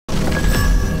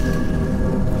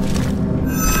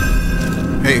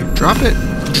Drop it.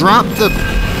 Drop the...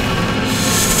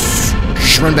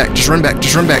 Just run back. Just run back.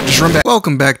 Just run back. Just run back.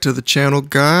 Welcome back to the channel,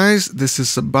 guys. This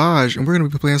is S.A.B.A.J, and we're going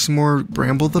to be playing some more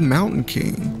Bramble the Mountain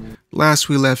King. Last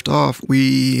we left off,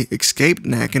 we escaped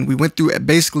Knack, and we went through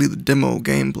basically the demo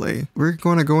gameplay. We're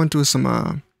going to go into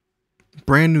some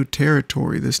brand new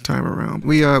territory this time around.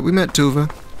 We met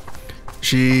Tuva.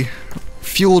 She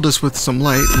fueled us with some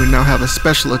light. We now have a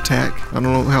special attack. I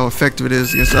don't know how effective it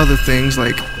is against other things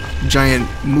like giant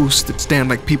moose that stand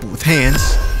like people with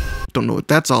hands. Don't know what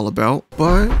that's all about,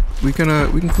 but we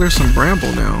can clear some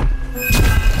Bramble now.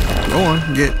 Go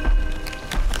on, get.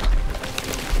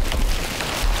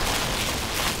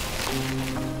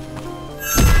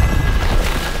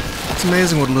 It's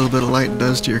amazing what a little bit of light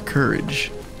does to your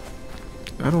courage.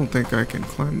 I don't think I can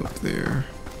climb up there.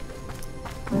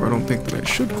 Or I don't think that I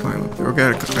should climb up there. I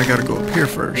gotta go up here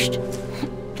first. A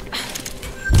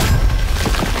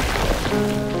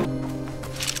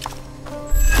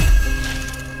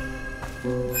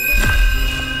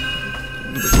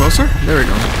little bit closer? There we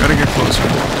go. Gotta get closer.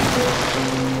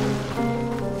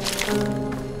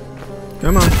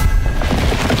 Come on.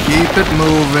 Keep it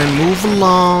moving. Move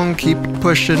along. Keep it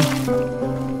pushing.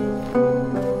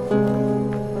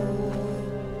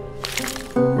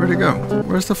 Where'd it go?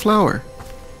 Where's the flower?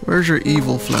 Where's your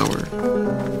evil flower?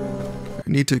 I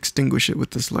need to extinguish it with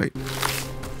this light.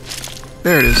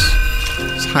 There it is.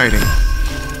 It's hiding.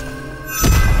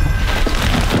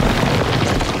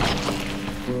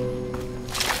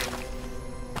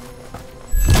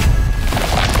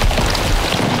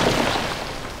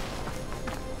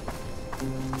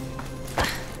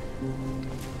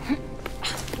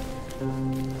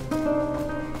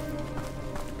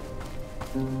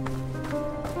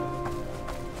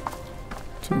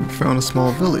 We found a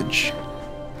small village.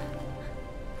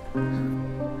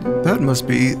 That must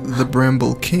be the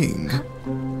Bramble King.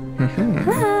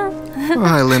 Oh,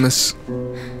 hi, Lemus.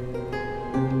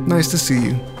 Nice to see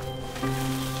you.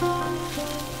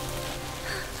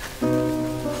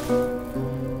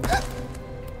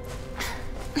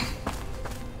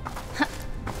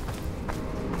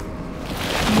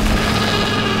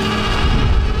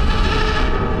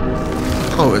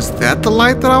 Oh, is that the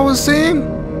light that I was seeing?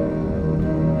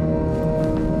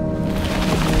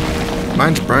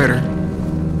 Mine's brighter.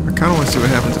 I kind of want to see what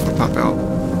happens if I pop out.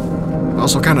 I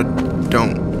also kind of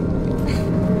don't.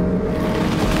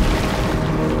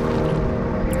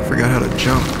 Forgot how to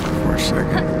jump for a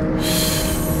second.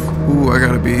 Ooh, I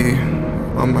gotta be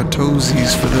on my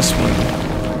toesies for this one.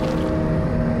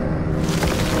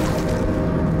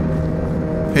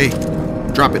 Hey,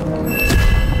 drop it.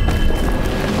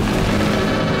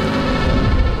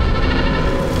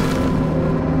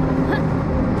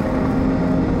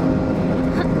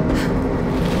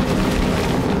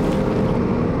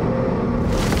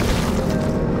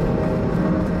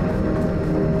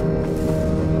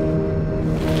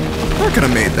 I could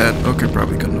have made that. Okay,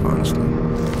 probably couldn't have, honestly.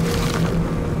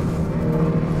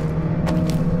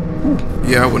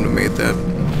 Yeah, I wouldn't have made that.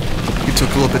 It took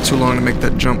a little bit too long to make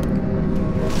that jump.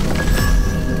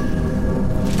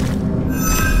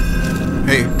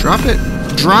 Hey, drop it.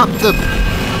 Drop the...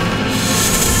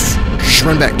 Just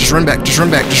run back. Just run back. Just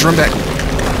run back. Just run back.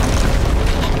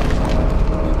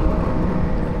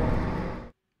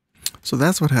 So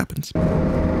that's what happens.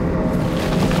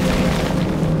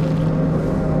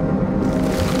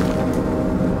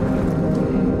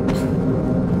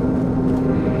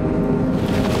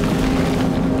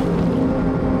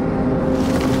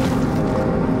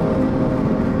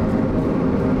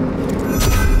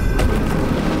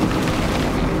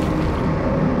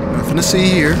 To see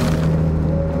here.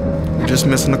 We're just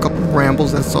missing a couple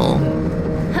brambles, that's all.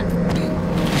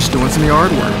 Just doing some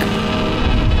yard work.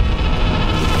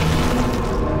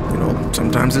 You know,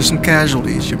 sometimes there's some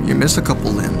casualties. You miss a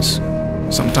couple limbs.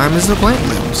 Sometimes it's the plant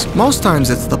limbs. Most times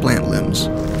it's the plant limbs.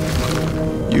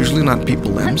 Usually not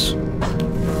people limbs.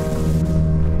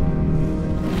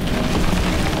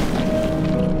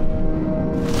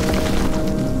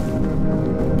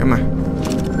 Come on.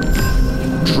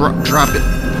 Drop it.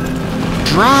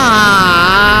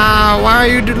 Why are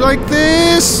you like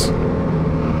this?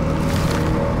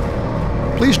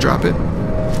 Please drop it.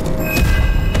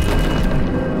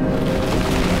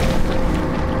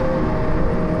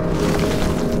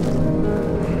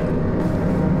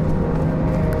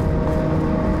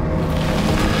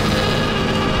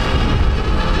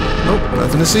 Nope,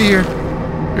 nothing to see here.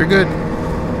 You're good.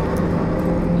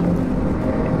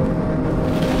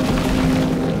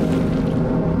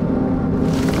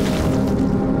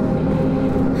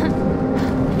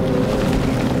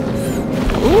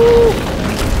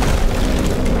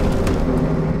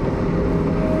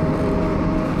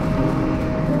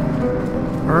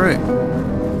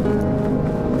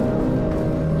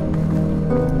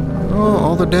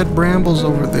 dead brambles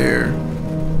over there.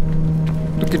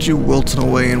 Look at you wilting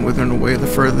away and withering away the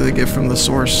further they get from the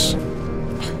source.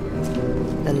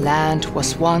 The land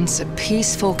was once a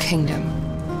peaceful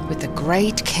kingdom with a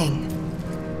great king.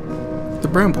 The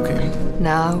Bramble King.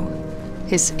 Now,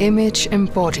 his image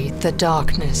embodied the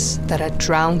darkness that had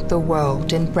drowned the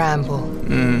world in Bramble.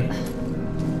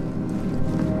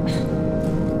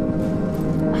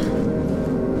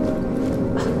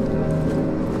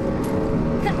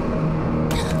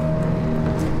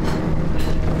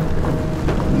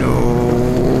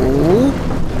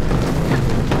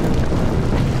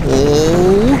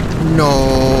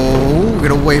 No,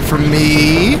 get away from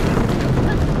me.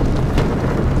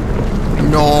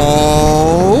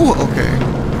 No. Okay.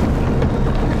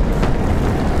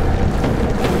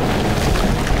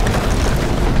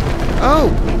 Oh,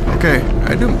 okay.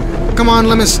 I do. Come on,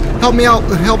 Lemus. Help me out.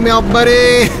 Help me out,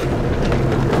 buddy.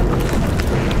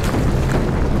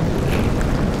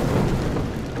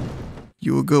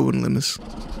 You a good one, Lemus.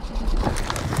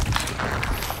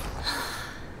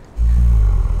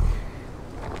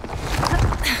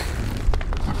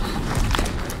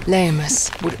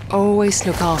 Lemus would always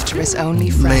look after his only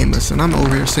friend. Lemus, and I'm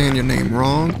over here saying your name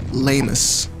wrong.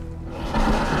 Lemus.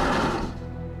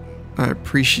 I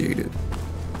appreciate it.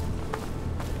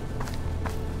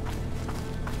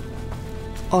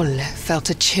 Olle felt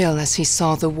a chill as he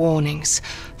saw the warnings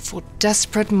for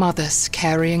desperate mothers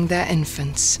carrying their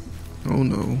infants. Oh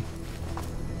no.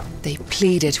 They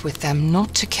pleaded with them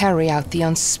not to carry out the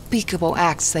unspeakable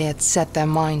acts they had set their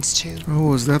minds to.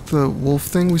 Oh, is that the wolf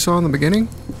thing we saw in the beginning?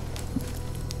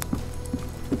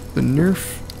 The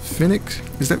Nerf Finnick?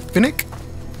 Is that Finnick?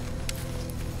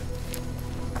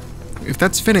 If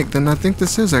that's Finnick, then I think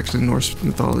this is actually Norse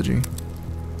mythology.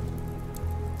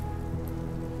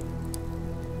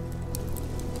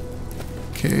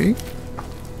 Okay.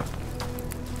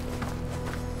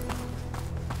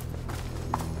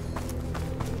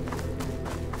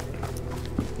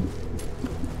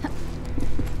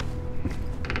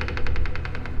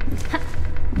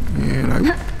 And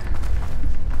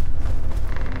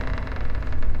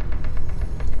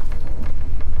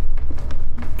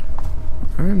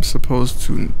I'm supposed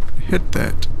to hit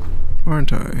that,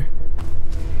 aren't I?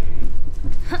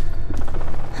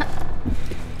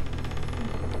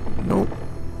 Nope.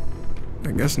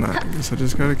 I guess not. I guess I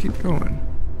just gotta keep going.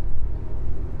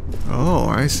 Oh,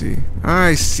 I see.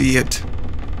 I see it.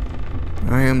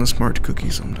 I am a smart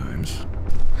cookie sometimes.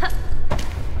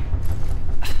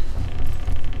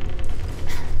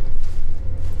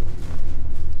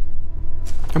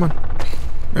 Come on.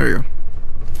 There you go.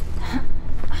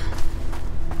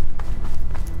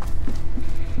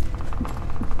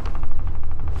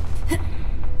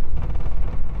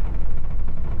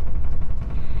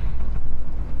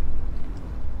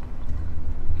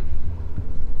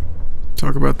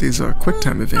 Talk about these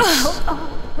QuickTime events.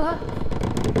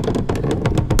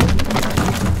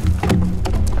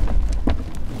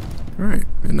 Alright,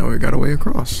 and now we got a way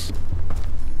across.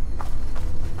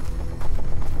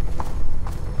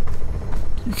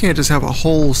 You can't just have a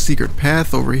whole secret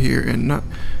path over here and not...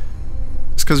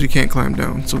 It's because we can't climb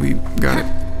down, so we got it.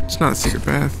 It's not a secret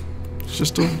path. It's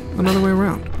just another way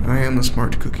around. I am a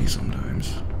smart cookie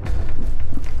sometimes.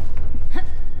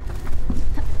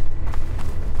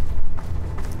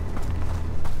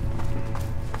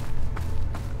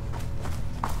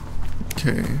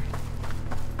 Okay,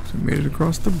 so we made it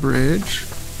across the bridge.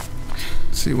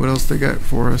 Let's see what else they got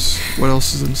for us. What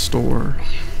else is in store?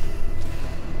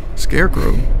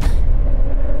 Scarecrow.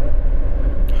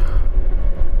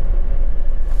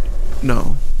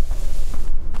 No.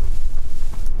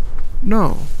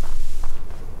 No.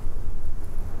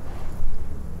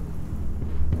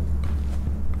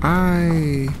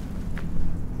 I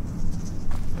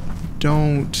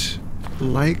don't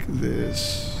like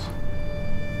this.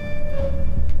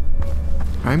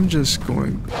 I'm just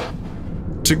going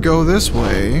to go this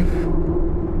way.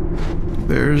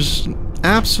 There's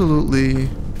absolutely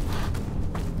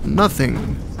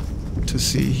nothing to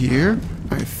see here.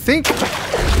 I think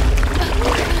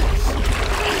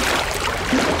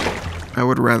I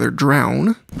would rather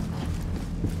drown.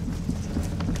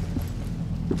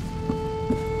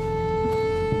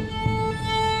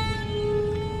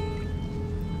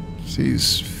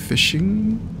 These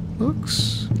fishing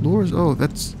hooks? Lures? Oh,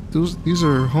 these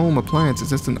are home appliances.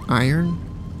 That's an iron.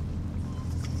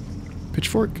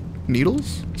 Pitchfork?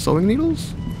 Needles? Sewing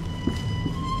needles?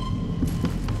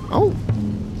 Oh!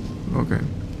 Okay.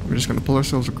 We're just gonna pull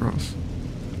ourselves across.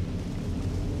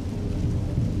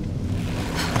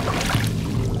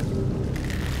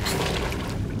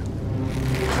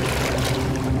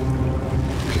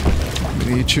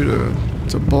 I need you to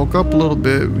to bulk up a little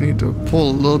bit. We need to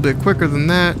pull a little bit quicker than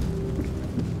that.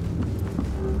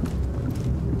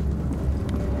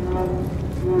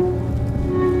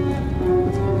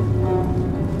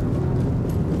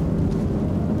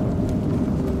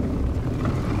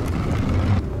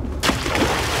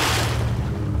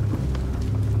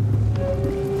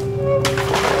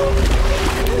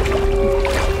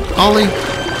 Ollie,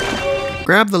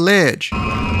 grab the ledge.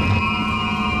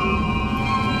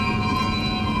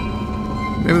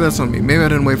 Maybe that's on me. Maybe I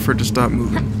didn't wait for it to stop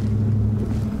moving.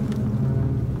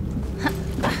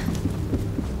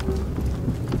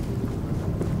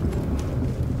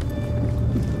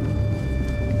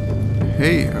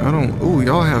 Hey, I don't... Ooh,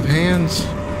 y'all have hands?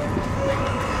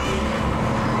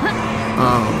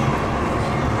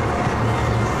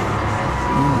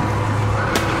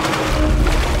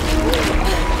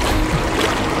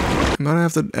 I might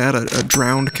have to add a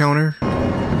drowned counter.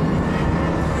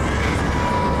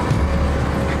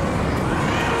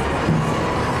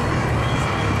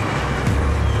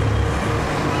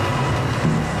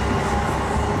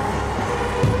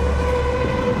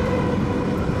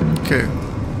 Okay.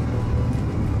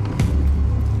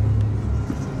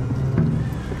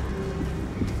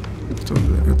 So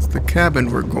it's the cabin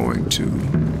we're going to.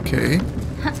 Okay.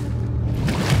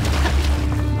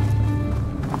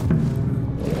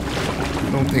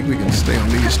 I don't think we can stay on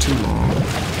these too long.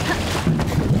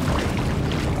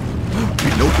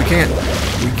 Nope, we can't.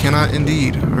 We cannot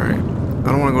indeed. Alright.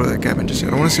 I don't want to go to that cabin just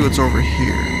yet. I want to see what's over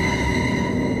here.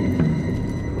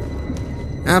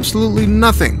 Absolutely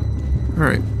nothing.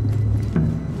 Alright.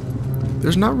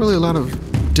 There's not really a lot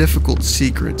of difficult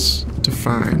secrets to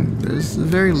find. It's a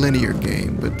very linear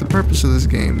game, but the purpose of this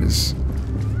game is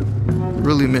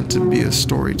really meant to be a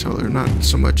storyteller, not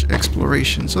so much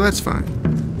exploration, so that's fine.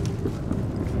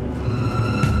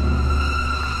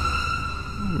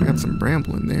 We got some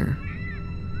Bramble in there.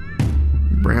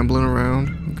 Brambling around.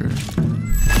 Okay.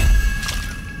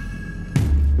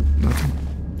 Nothing.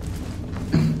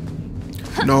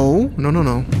 No, no, no,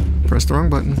 no. Press the wrong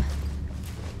button.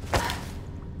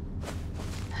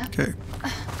 Okay.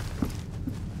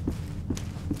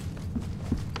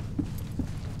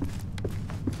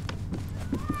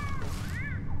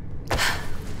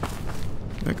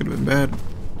 That could have been bad.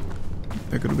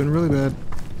 That could have been really bad.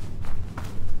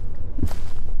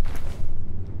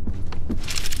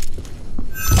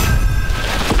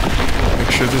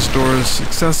 Make sure this door is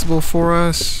accessible for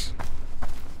us.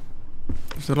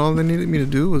 Is that all they needed me to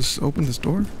do was open this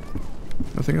door?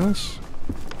 Nothing else?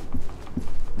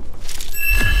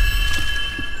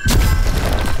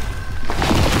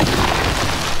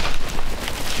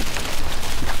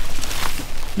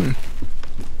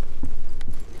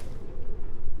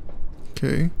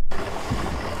 Okay.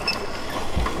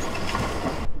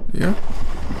 Yeah?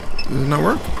 Does it not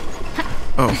work?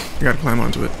 Oh, I gotta climb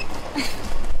onto it.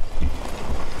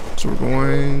 So we're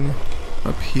going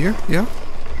up here? Yeah?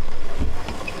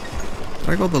 Did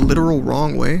I go the literal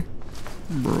wrong way?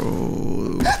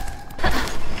 Bro.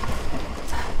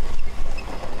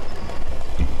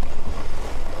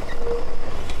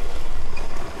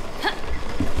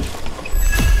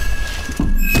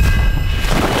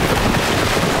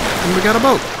 And we got a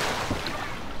boat.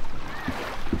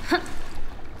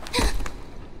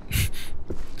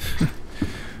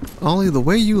 Ollie, the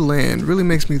way you land really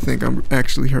makes me think I'm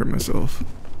actually hurt myself.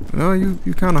 No, you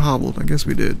kind of hobbled. I guess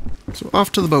we did. So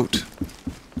off to the boat.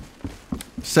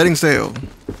 Setting sail.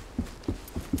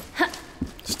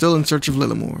 Still in search of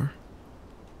Lillimore.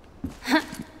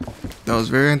 That was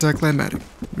very anticlimactic.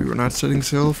 We were not setting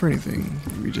sail for anything.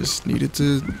 We just needed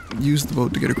to use the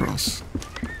boat to get across.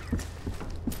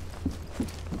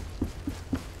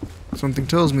 Something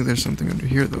tells me there's something under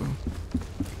here, though.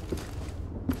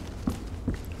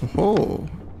 Oh,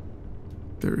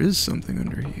 there is something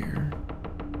under here.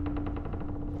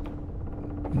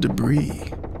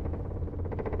 Debris.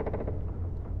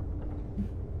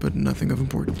 But nothing of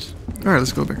importance. Alright,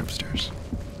 let's go back upstairs.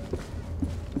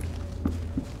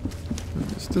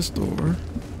 It's this door.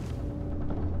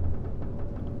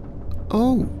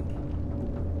 Oh!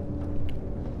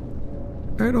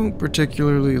 I don't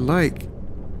particularly like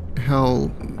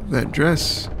how that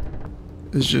dress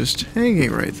is just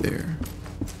hanging right there.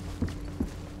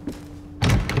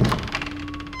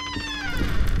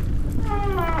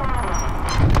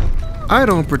 I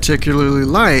don't particularly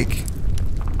like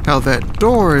how that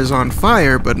door is on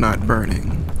fire but not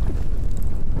burning.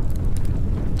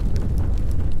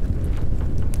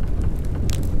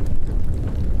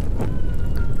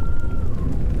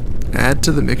 Add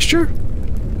to the mixture?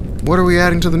 What are we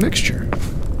adding to the mixture?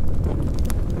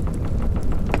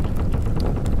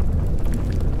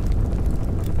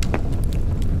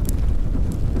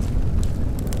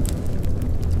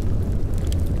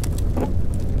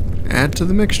 Add to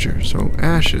the mixture. So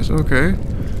ashes, okay.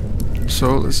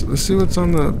 So let's see what's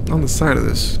on the side of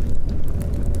this.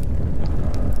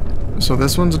 So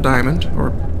this one's a diamond,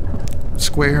 or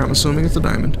square, I'm assuming it's a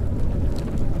diamond.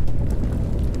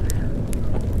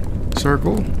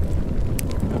 Circle.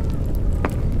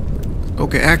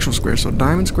 Okay, actual square, so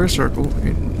diamond, square, circle,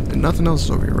 and nothing else is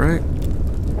over here, right?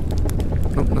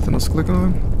 Nope, nothing else to click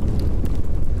on.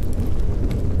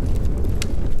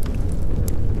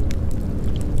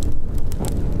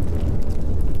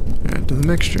 Add to the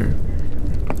mixture.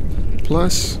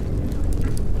 Plus.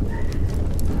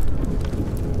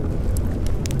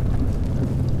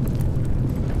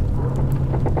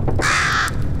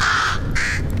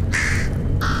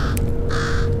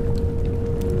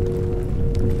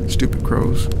 Stupid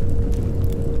crows.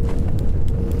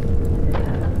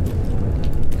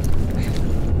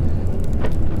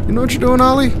 You know what you're doing,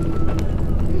 Ollie?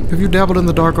 Have you dabbled in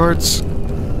the dark arts?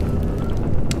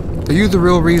 Are you the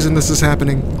real reason this is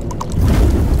happening?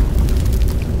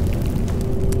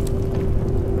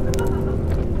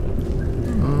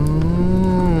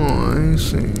 Oh, I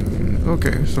see.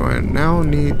 Okay, so I now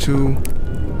need to...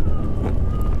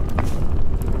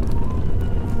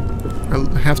 I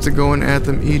have to go and add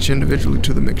them each individually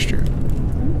to the mixture.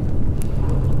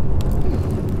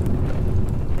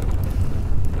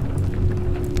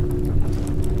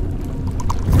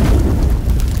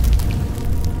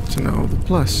 So now the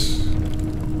plus.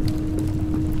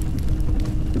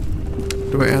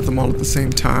 Do I add them all at the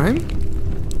same time?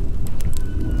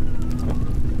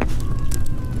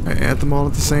 I add them all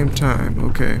at the same time,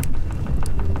 okay.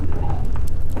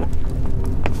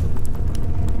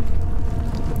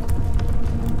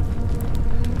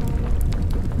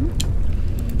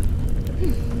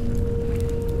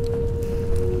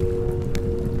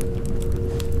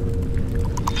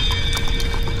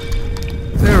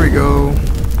 There we go.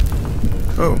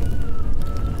 Oh.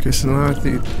 Okay, so now I have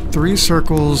the 3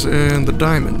 circles and the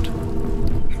diamond.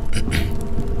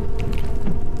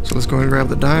 So let's go ahead and grab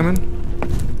the diamond.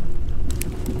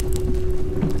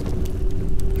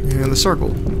 And the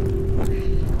circle.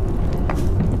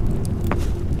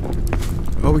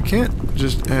 Oh, we can't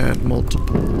just add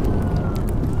multiple.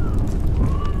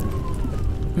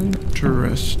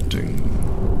 Interesting.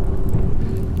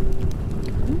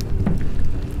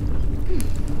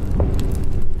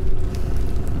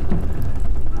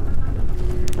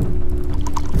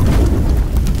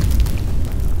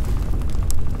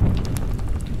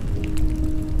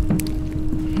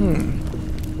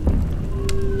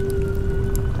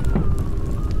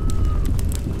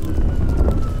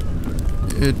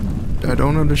 I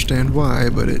don't understand why,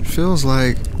 but it feels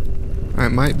like I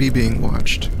might be being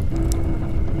watched.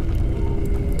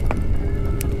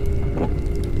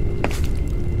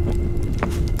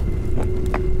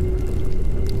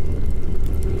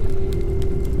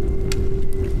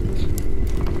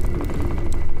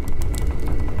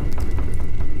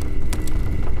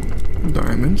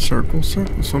 Diamond, circle,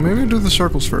 circle. So maybe I do the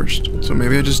circles first. So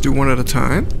maybe I just do one at a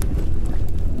time.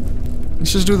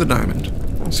 Let's just do the diamond.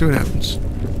 Let's see what happens.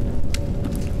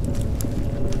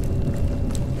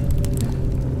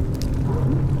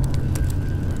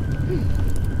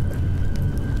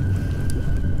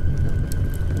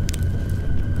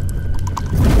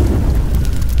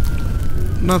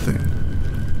 Nothing.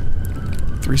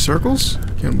 3 circles?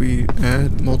 Can we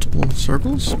add multiple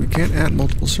circles? We can't add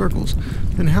multiple circles.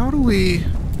 Then how do we...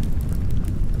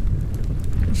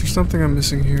 Is there something I'm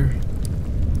missing here?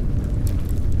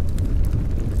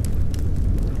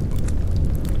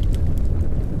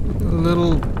 A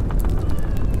little...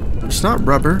 It's not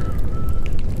rubber.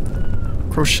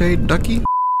 Crochet ducky?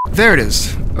 There it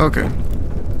is. Okay.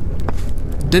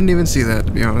 Didn't even see that,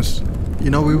 to be honest. You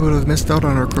know, we would have missed out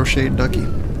on our crocheted ducky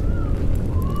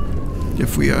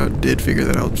if we did figure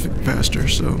that out faster,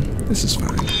 so this is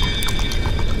fine.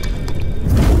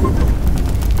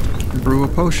 Brew a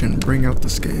potion, bring out the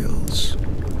scales.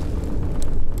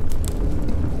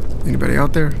 Anybody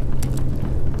out there?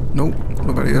 Nope,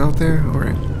 nobody out there?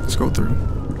 Alright, let's go through.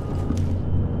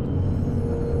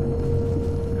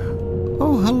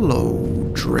 Oh,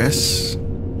 hello, dress.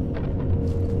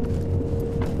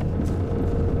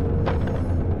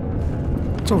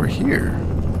 What's over here?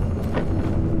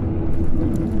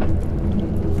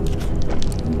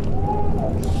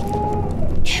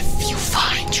 If you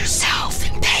find yourself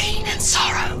in pain and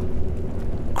sorrow,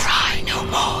 cry no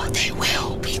more, they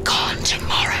will be gone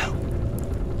tomorrow.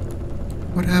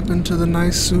 What happened to the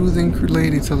nice, soothing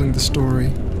lady telling the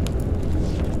story?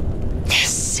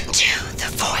 Listen to the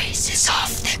voices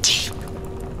of the deep,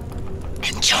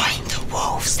 and join the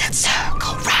wolves that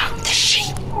circle round the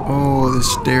sheep. Oh, the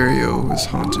stereo is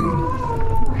haunting.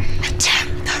 At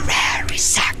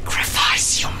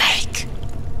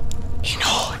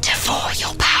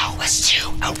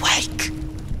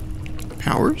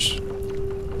Powers?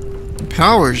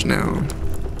 Powers now.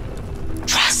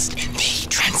 Trust in the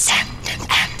transcendent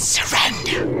and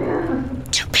surrender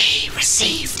to be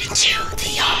received into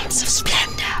the arms of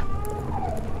splendor.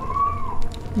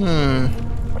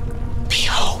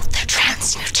 Behold the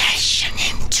transmutation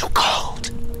into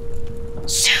gold.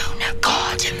 Soon a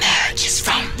god emerges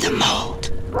from the mold.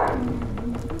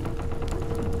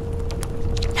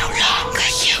 No longer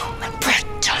human,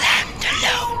 brittle and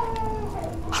alone.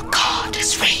 A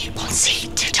goddess reborn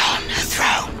seated on her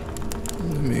throne.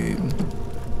 I mean,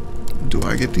 do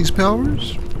I get these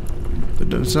powers? That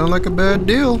doesn't sound like a bad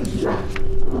deal.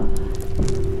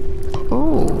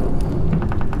 Oh.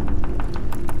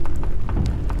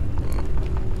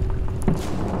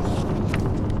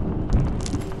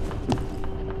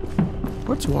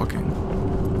 What's walking?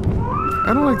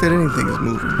 I don't like that anything is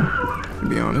moving, to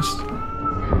be honest.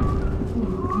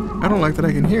 I don't like that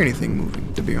I can hear anything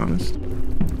moving, to be honest.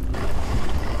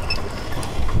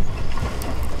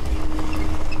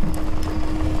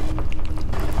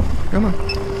 Come on.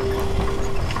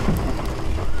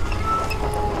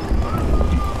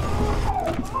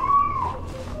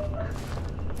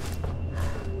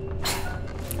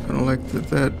 I don't like that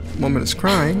that woman is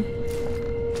crying.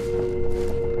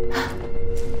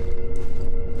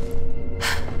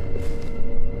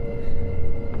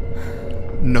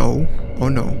 No. Oh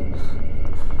no.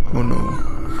 Oh no.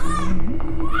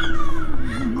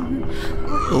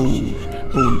 Oh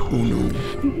no.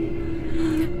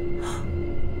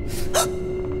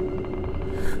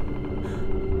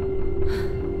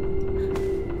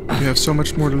 You have so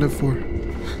much more to live for.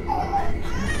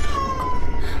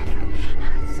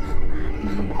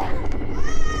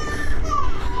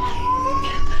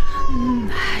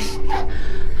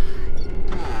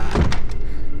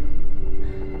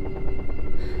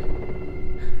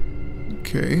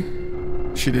 Okay.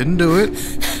 She didn't do it.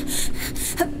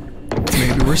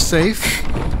 Maybe we're safe.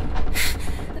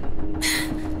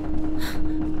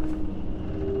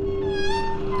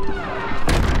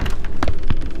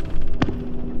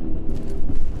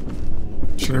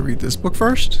 Should I read this book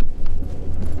first?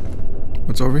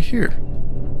 What's over here?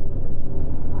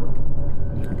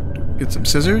 Get some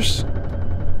scissors.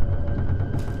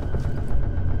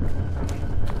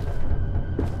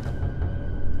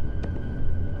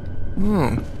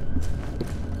 Oh.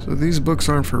 So these books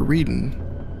aren't for reading.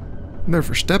 They're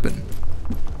for stepping.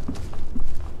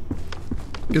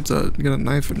 Get a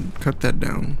knife and cut that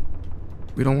down.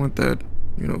 We don't want that,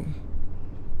 you know.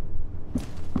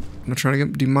 I'm not trying to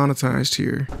get demonetized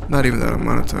here. Not even that I'm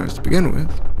monetized to begin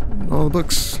with. All the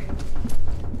books.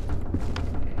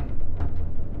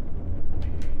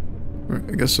 Alright,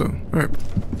 I guess so. Alright.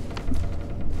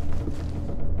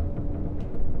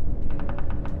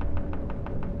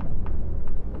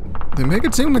 They make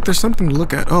it seem like there's something to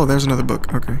look at. Oh, there's another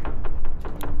book. Okay.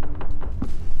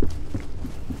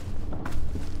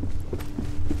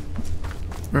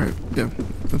 Alright, yeah.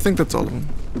 I think that's all of them.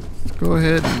 Let's go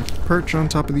ahead and perch on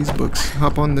top of these books.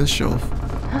 Hop on this shelf.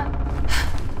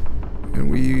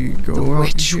 And we go The out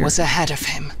witch here. was ahead of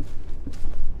him.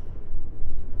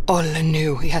 Ola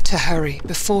knew he had to hurry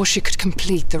before she could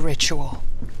complete the ritual.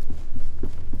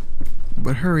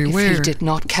 But hurry, If where? he did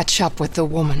not catch up with the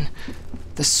woman,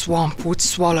 the swamp would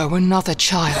swallow another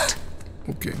child.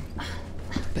 Okay.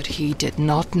 But he did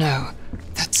not know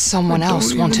that someone I don't else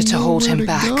even wanted to know hold where him to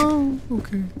back. go.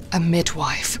 Okay. A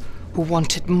midwife who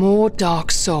wanted more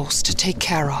dark souls to take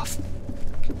care of.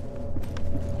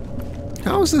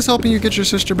 How is this helping you get your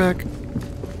sister back?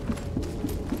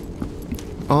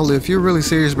 Ollie, if you're really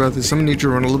serious about this, I'm gonna need you to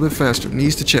run a little bit faster.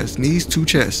 Knees to chest. Knees to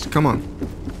chest. Come on.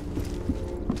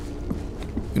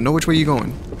 You know which way you're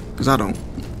going? Because I don't.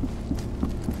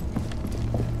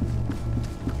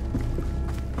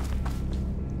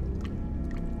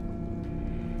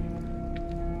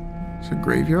 It's a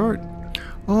graveyard.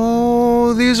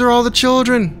 Oh, these are all the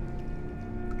children.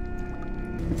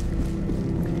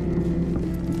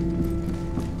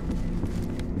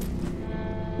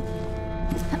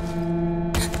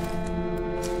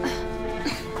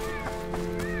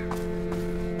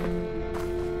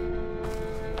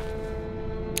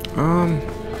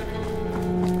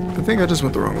 I think I just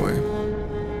went the wrong way.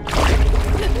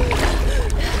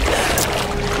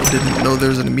 I didn't know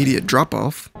there's an immediate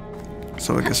drop-off,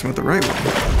 so I guess I went the right way.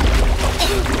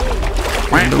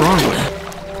 And the wrong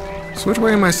way. So which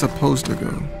way am I supposed to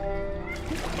go?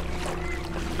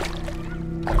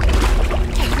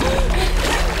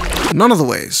 None of the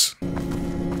ways.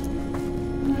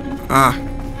 Ah.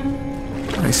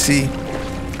 I see.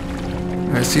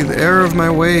 I see the error of my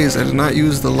ways. I did not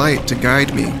use the light to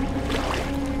guide me.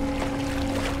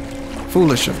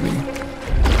 Foolish of me.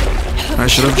 I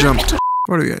should have jumped.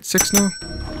 What are we at? 6 now?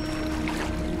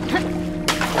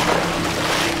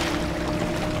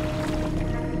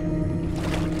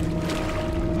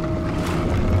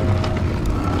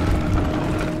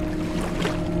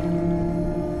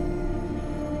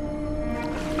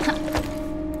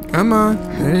 Come on.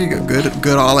 There you go.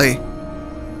 Good ollie.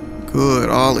 Good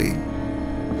ollie.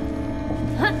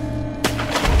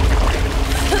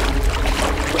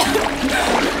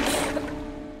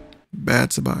 Bad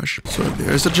S.A.B.A.J. So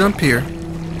there's a jump here.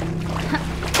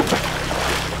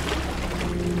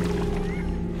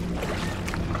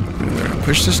 And we're gonna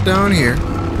push this down here.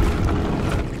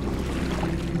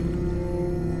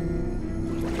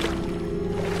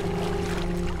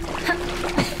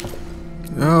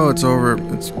 Oh, it's over.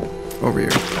 It's over here.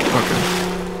 Okay.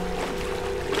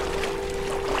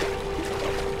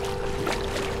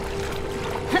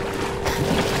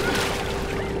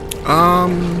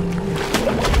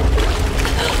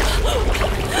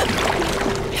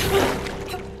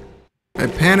 I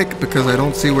panic because I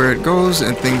don't see where it goes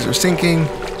and things are sinking.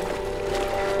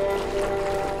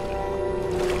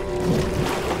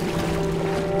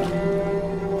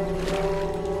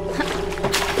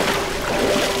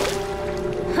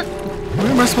 Where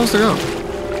am I supposed to go?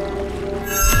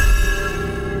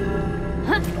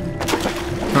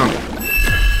 Oh.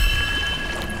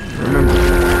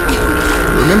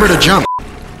 Remember to jump.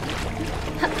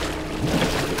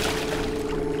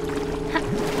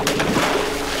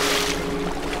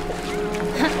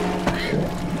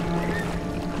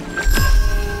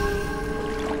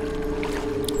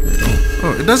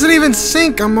 Oh, it doesn't even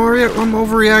sink. I'm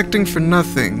overreacting for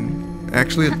nothing.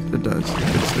 Actually, it does.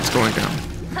 It's going down.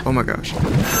 Oh my gosh.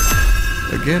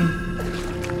 Again.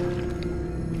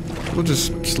 We'll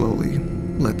just slowly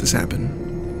let this happen.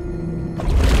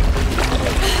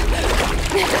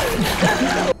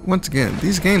 Once again,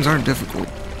 these games aren't difficult.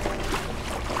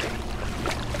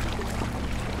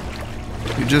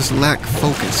 You just lack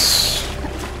focus.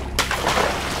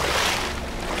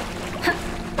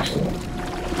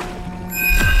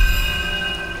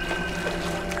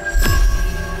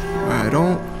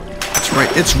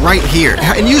 It's right here.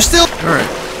 And you still... Alright.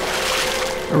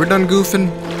 Are we done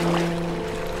goofing?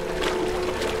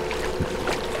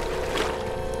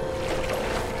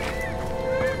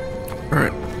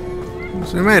 Alright.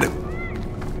 So we made it.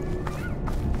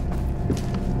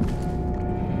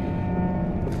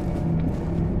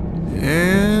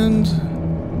 And...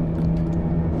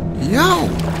 Yo!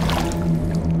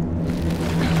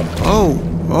 Oh.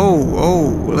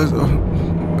 Let's...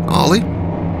 Ollie?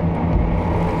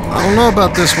 I don't know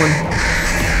about this one.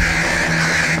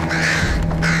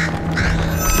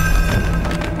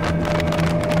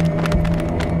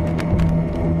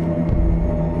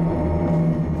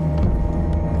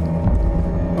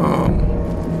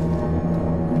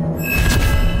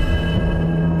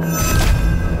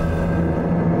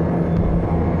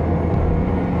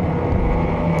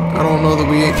 I don't know that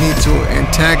we need to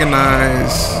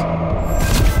antagonize.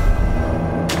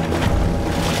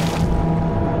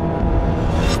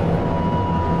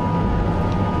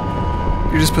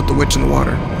 You just put the witch in the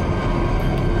water.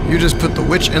 You just put the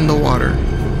witch in the water.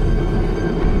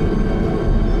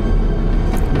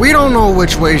 We don't know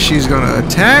which way she's gonna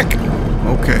attack.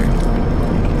 Okay.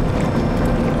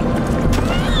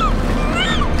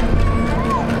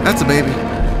 That's a baby.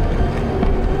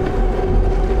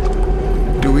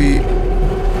 Do we...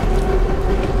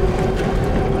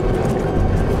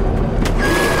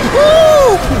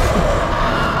 Woo!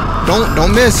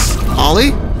 Don't miss.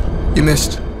 Ollie, you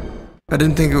missed. I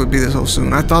didn't think it would be this so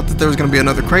soon. I thought that there was going to be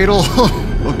another cradle.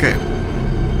 Okay.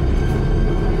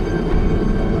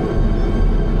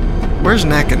 Where's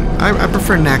Nakin? I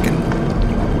prefer Nakin.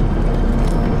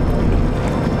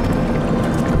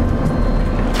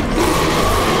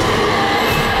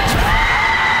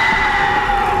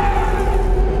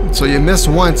 So you miss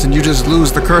once and you just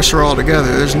lose the cursor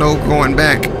altogether. There's no going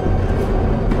back.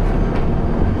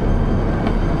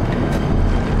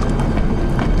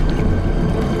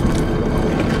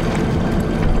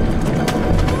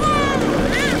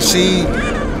 See,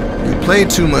 you play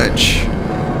too much.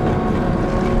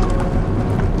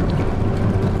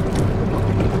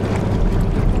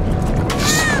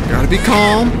 Just gotta be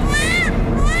calm.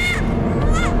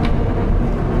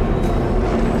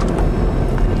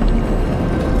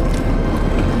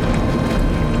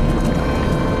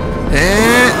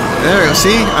 And there we go.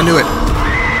 See, I knew it.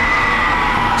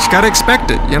 Just gotta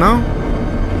expect it, you know?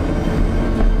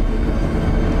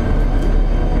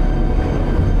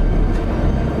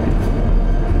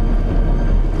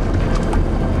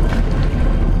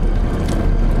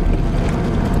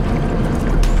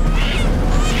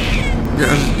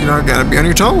 gotta be on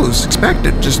your toes. Expect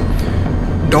it. Just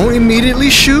don't immediately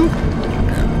shoot.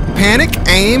 Panic,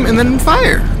 aim, and then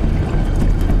fire.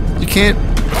 You can't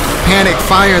panic,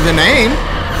 fire, then aim.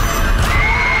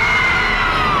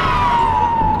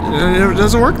 It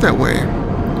doesn't work that way.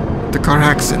 The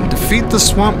Carhaxin. Defeat the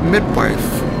swamp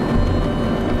midwife.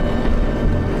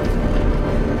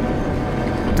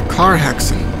 The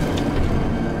Carhaxin.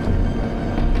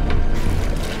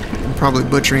 I'm probably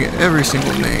butchering every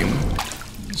single name.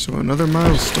 So another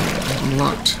milestone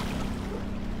unlocked.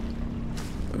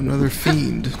 Another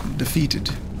fiend defeated.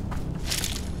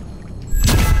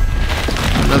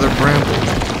 Another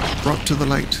Bramble brought to the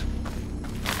light.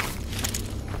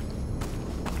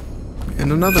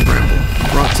 And another Bramble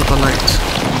brought to the light.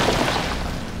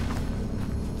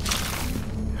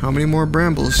 How many more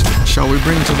Brambles shall we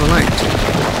bring to the light?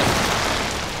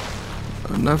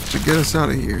 Enough to get us out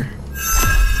of here.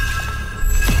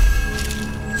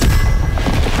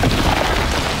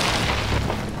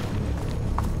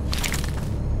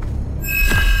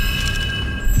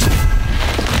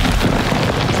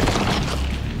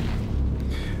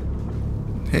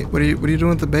 Hey, what are you doing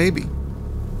with the baby?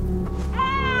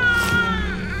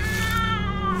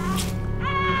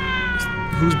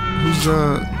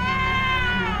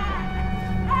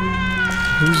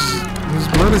 Whose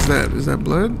blood is that? Is that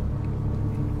blood?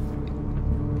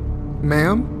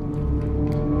 Ma'am?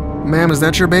 Ma'am, is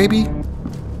that your baby?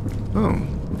 Oh,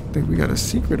 I think we got a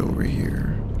secret over here.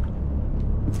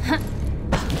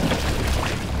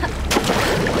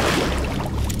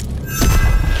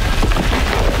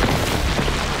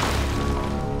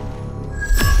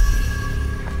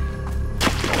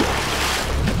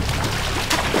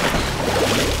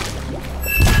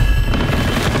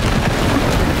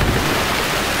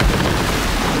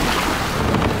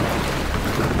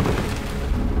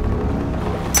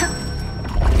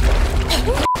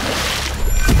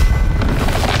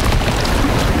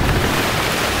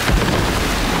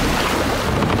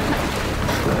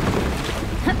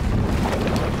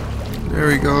 There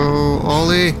we go,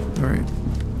 Ollie. All right.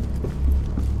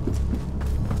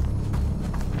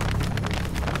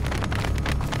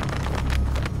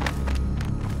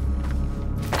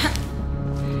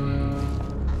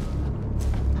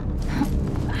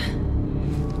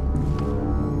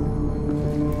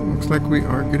 Looks like we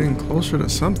are getting closer to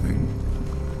something.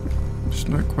 Just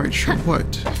not quite sure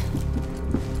what.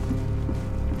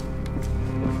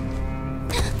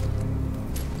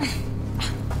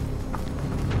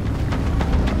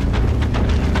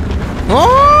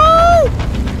 Oh!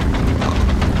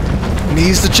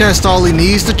 Knees to chest, Ollie.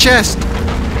 Knees to chest.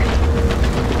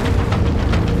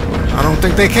 I don't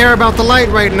think they care about the light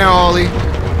right now, Ollie.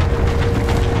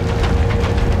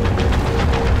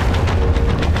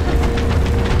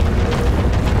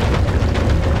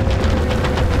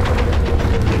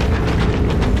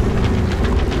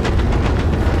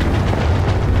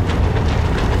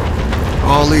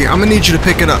 Ollie, I'm gonna need you to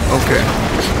pick it up. Okay.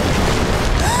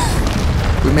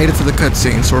 We made it to the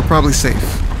cutscene, so we're probably safe.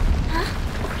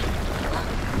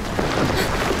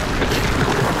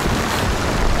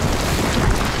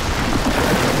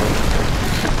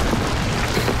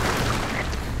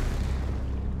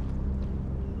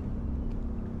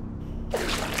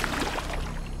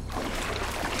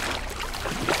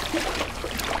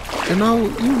 You know,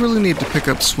 you really need to pick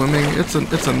up swimming. It's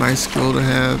a nice skill to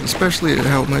have, especially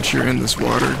how much you're in this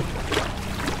water.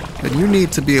 And you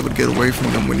need to be able to get away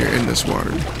from them when you're in this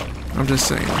water. I'm just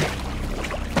saying.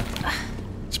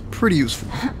 It's pretty useful.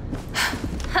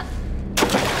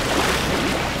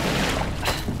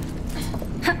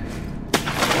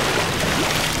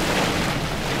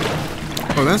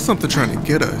 Oh, that's something trying to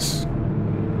get us.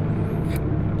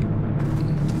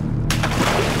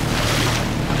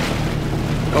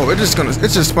 Oh, it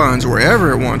just spawns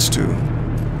wherever it wants to.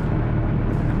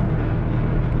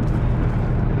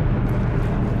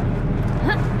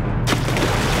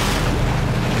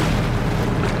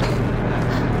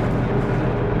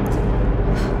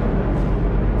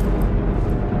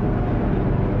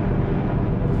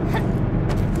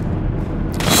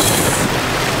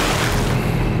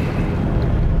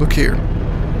 Look here.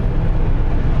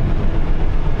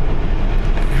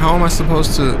 How am I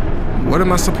supposed to... What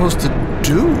am I supposed to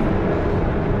do?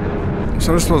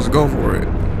 So I'm just supposed to go for it.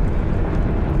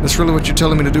 That's really what you're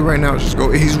telling me to do right now, is just go.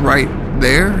 He's right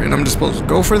there, and I'm just supposed to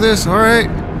go for this? Alright.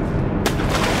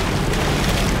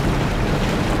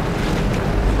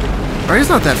 Alright, he's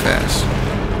not that fast.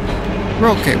 We're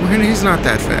okay. He's not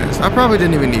that fast. I probably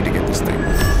didn't even need to get this thing.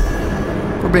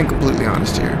 We're being completely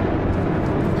honest here.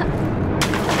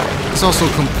 This also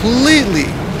completely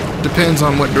depends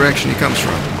on what direction he comes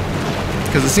from,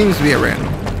 because it seems to be at random.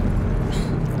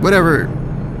 Whatever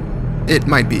it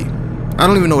might be. I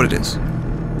don't even know what it is.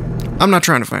 I'm not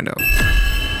trying to find out.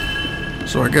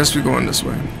 So I guess we're going this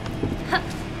way.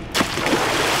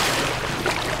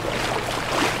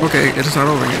 Okay, it's not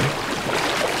over here.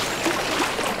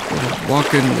 We're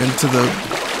walking into the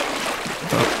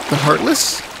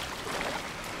Heartless?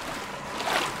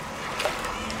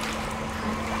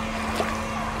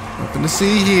 Nothing to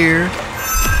see here.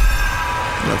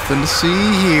 Nothing to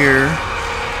see here.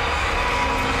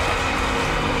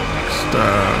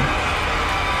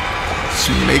 Just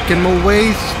making my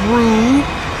way through.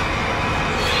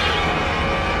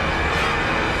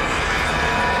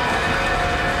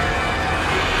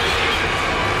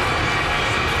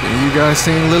 Are you guys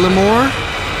seeing Lily more?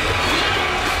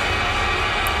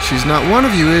 She's not one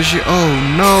of you, is she? Oh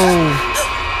no.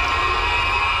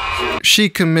 She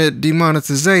commit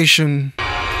demonetization.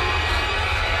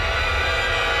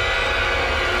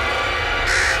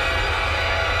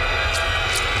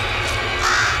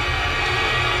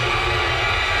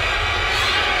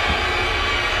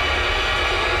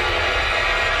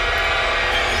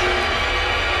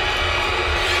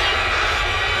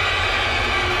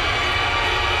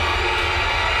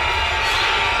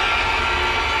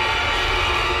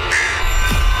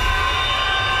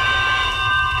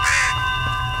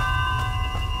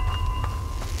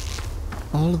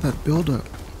 All of that build up.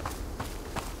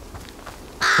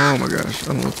 Oh my gosh, I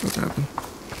don't know what's about to happen.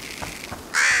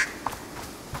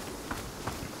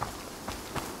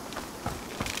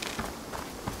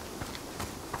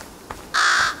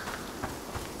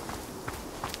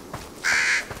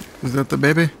 Is that the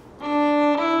baby?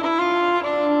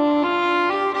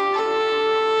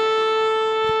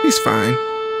 He's fine.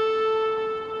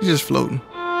 He's just floating.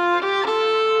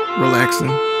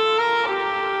 Relaxing.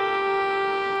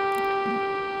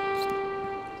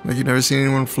 Like you've never seen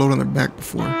anyone float on their back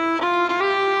before.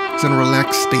 He's in a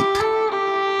relaxed state.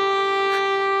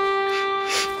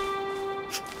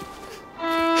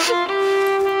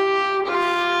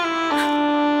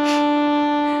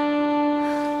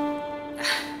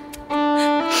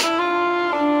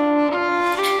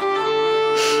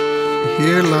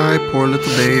 Here lie poor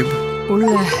little babe.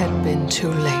 Ulla had been too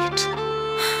late.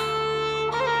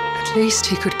 At least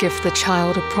he could give the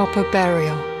child a proper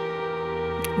burial.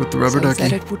 With the rubber ducky. So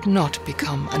that it would not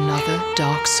become another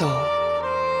dark soul.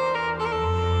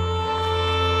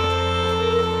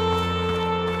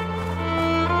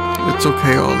 It's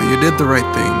okay, Ollie. You did the right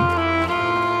thing.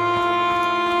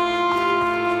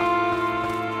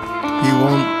 He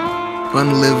won't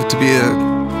unlive to be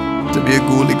a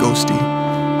ghouly ghosty.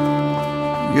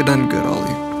 You done good,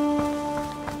 Ollie.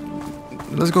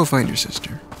 Let's go find your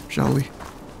sister, shall we?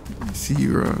 I see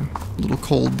you're a little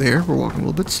cold there. We're walking a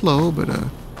little bit slow, but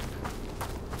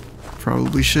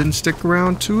probably shouldn't stick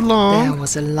around too long. There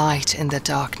was a light in the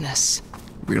darkness.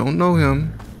 We don't know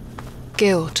him.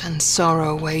 Guilt and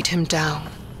sorrow weighed him down,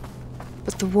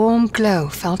 but the warm glow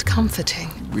felt comforting.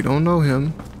 We don't know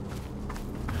him.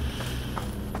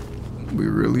 We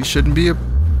really shouldn't be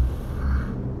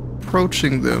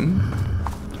approaching them.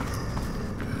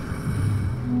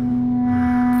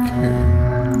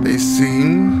 Okay. They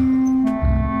seem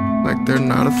like they're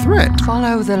not a threat.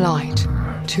 Follow the light,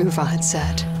 Tuva had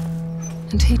said,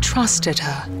 and he trusted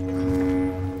her.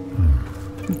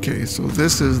 Okay, so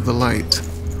this is the light.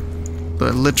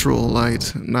 The literal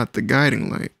light, not the guiding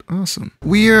light. Awesome.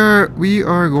 We are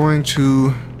going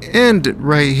to end it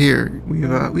right here.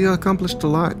 We accomplished a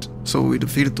lot. So we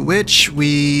defeated the witch.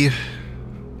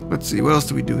 Let's see, what else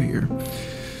did we do here?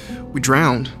 We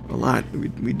drowned a lot.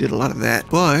 We did a lot of that.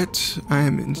 But I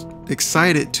am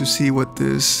excited to see what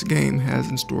this game has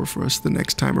in store for us the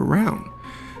next time around.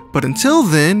 But until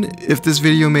then, if this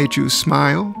video made you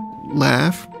smile,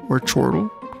 laugh, or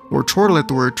chortle at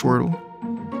the word chortle,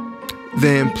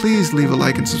 then please leave a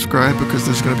like and subscribe because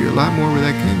there's going to be a lot more where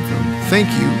that came from. Thank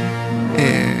you,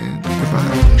 and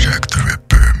goodbye. Jack the Ripper.